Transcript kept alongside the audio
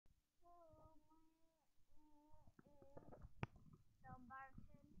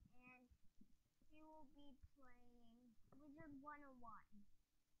be playing Wizard 101.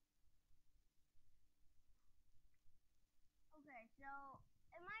 Okay, so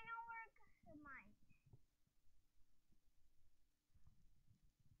it might not work, it might.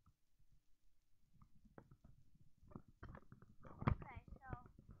 Okay, so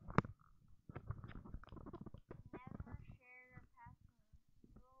never share your password.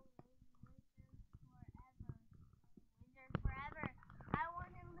 You will lose Wizard forever. Wizard forever. I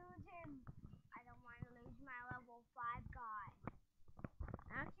want to lose him. I don't want to lose my level 5 guy.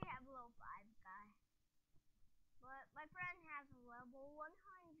 I actually have a level 5 guy. But my friend has a level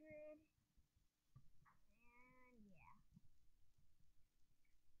 100. And yeah.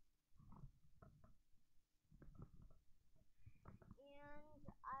 And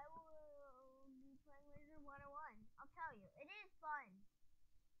I will be playing Wizard 101. I'll tell you, it is fun.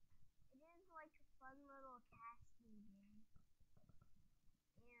 It is like a fun little casting game.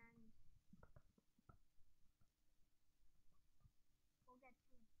 And we'll get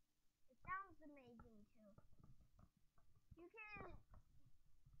to it. It sounds amazing too. You can,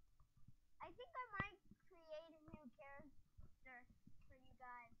 I think I might create a new character for you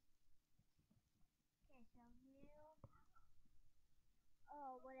guys. Okay, so new,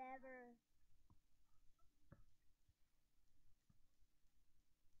 oh, whatever.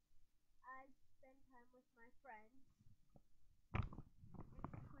 I spend time with my friends.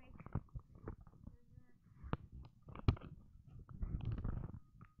 It's quick.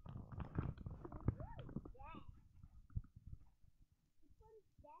 Death. This one's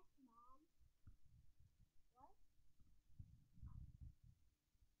death, Mom. What?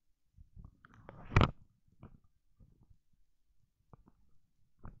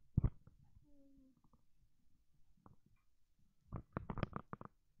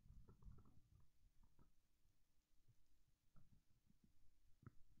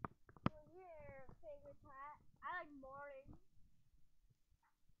 What's your favorite time? I like morning.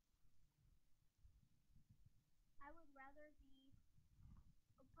 I would rather be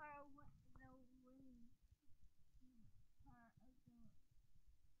a part of the winning part of the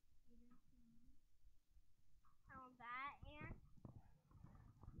leader team. I want that, and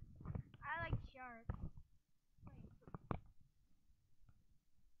I like sharks.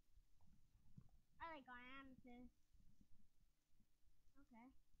 Wait, I like amethyst. Okay.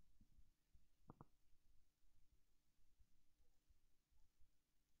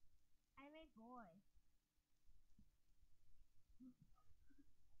 I made boy.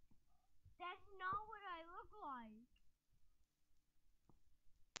 That's not what I look like.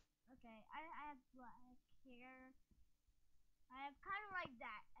 Okay, I have black hair. I have kind of like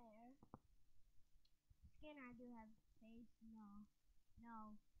that hair. Skin, I do have face. No.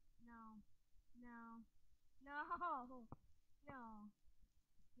 No. No. No. No. No.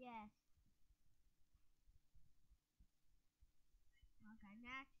 Yes. Okay,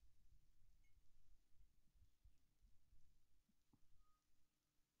 next.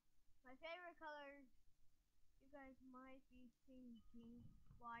 My favorite colors, you guys might be thinking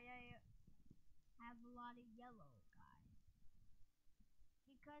why I have a lot of yellow, guys.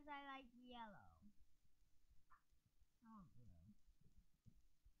 Because I like yellow. Oh, blue.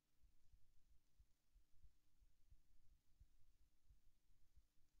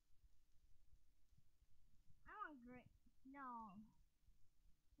 I want green. No.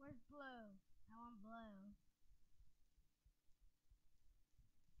 Where's blue? I want blue.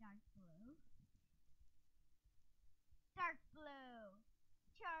 Dark blue. Dark blue.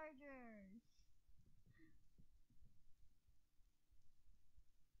 Chargers.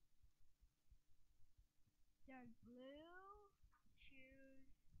 Dark blue.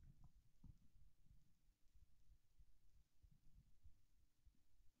 Choose.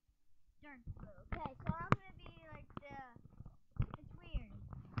 Dark blue. Okay, so I'm gonna be like it's weird.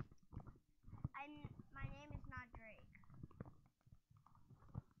 My name is not Drake.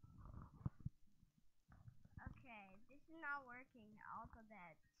 Okay, this is not working.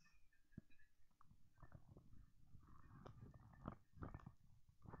 Alphabet.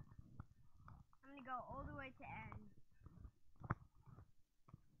 I'm gonna go all the way to end.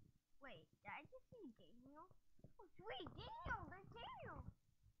 Wait, did I just see Daniel? Oh, sweet, Daniel, there's Daniel.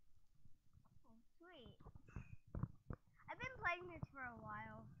 Oh, sweet. I've been playing this for a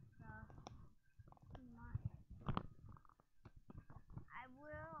while, so I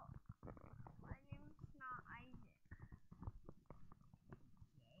will. My name's not Isaac.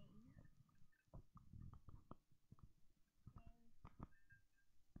 Yay.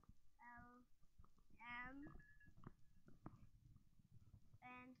 K-L-M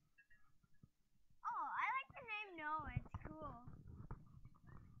and oh, I like the name Noah. It's cool.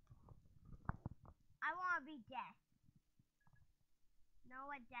 I want death.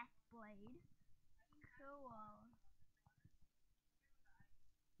 Know a death blade. Cool.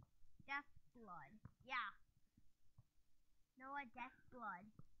 Death blood. Yeah. Know a death blood.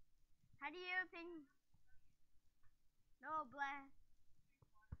 How do you think? No blood.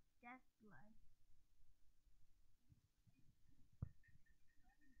 Death blood.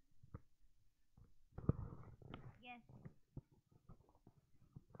 Yes.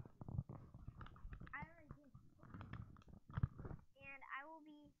 I already did. And I will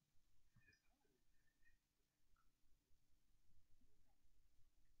be.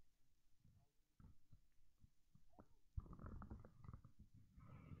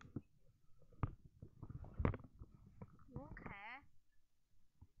 Okay.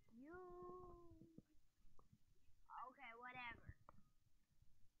 You. Okay, whatever.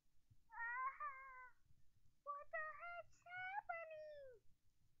 Ah, what the heck's happening?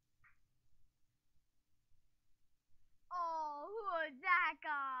 Oh, who is that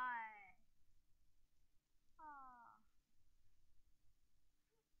guy? Oh,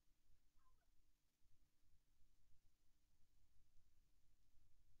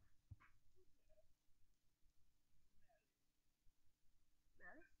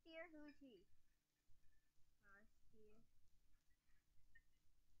 Steer, who's he? Steer.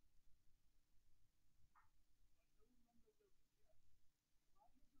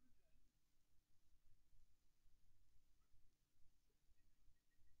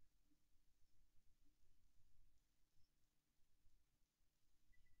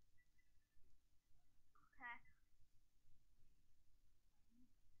 Okay.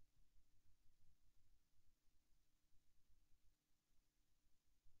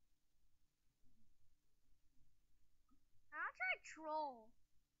 I'll try troll.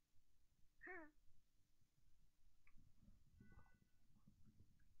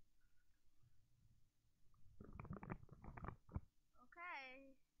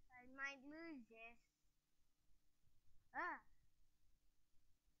 Okay, I might lose this. Ah.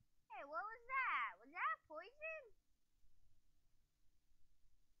 Hey, what was that? Was that poison?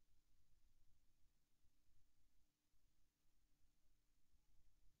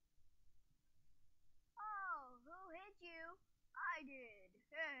 Oh, who hit you? I did.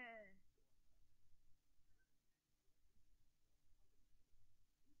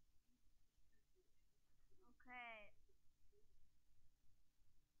 Okay.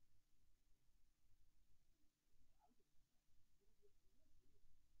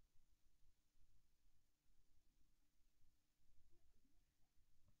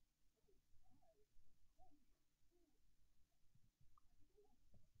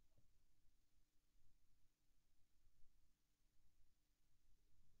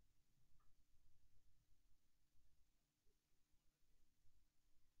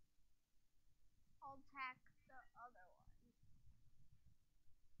 I'll attack the other one.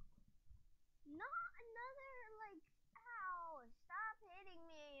 Not another, like, ow, stop hitting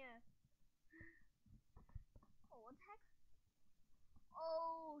me. Oh, what the heck?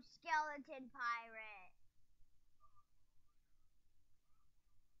 Oh, skeleton pirate.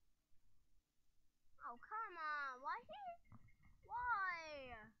 Oh, come on. Why?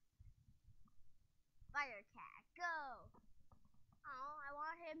 Fire attack, go. Oh, I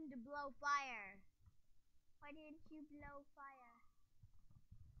want him to blow fire. Why didn't you blow fire?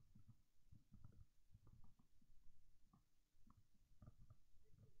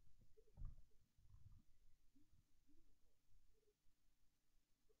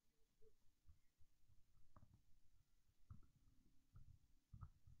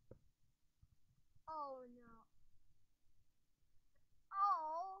 Oh no.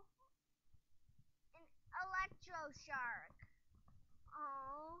 Oh, an electro shark.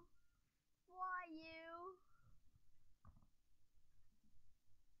 Oh, why you?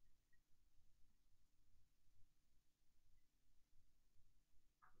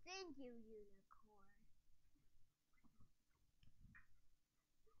 Thank you, unicorn.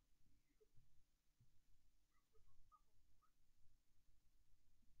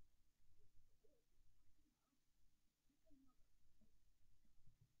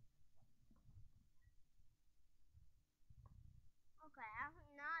 Okay, I do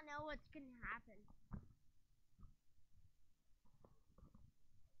not know what's gonna happen.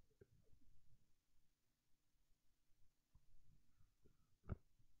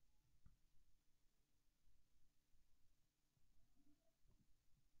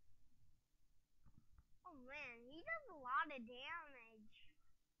 Oh man, he does a lot of damage.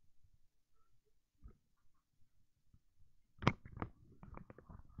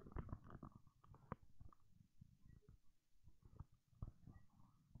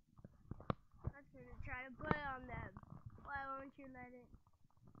 That's gonna try to put you let it.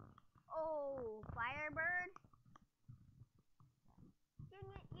 Oh, Firebird.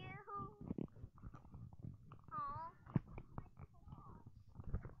 Dang it, you. Aw.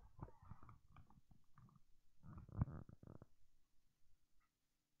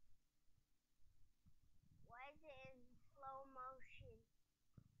 Why is it in slow motion?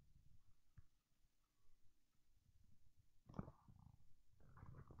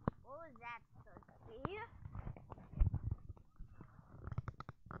 What was that supposed to be?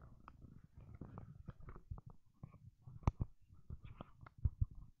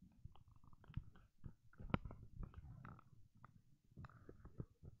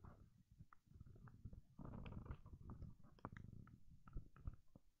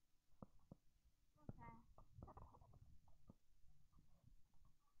 Okay.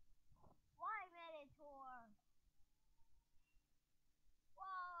 Why, Minotaur?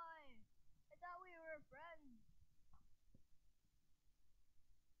 Why? I thought we were friends.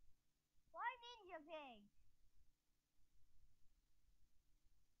 Why Ninja Pig?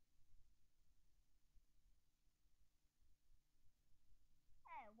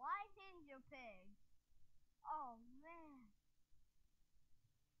 Hey, why Ninja Pig? Oh man.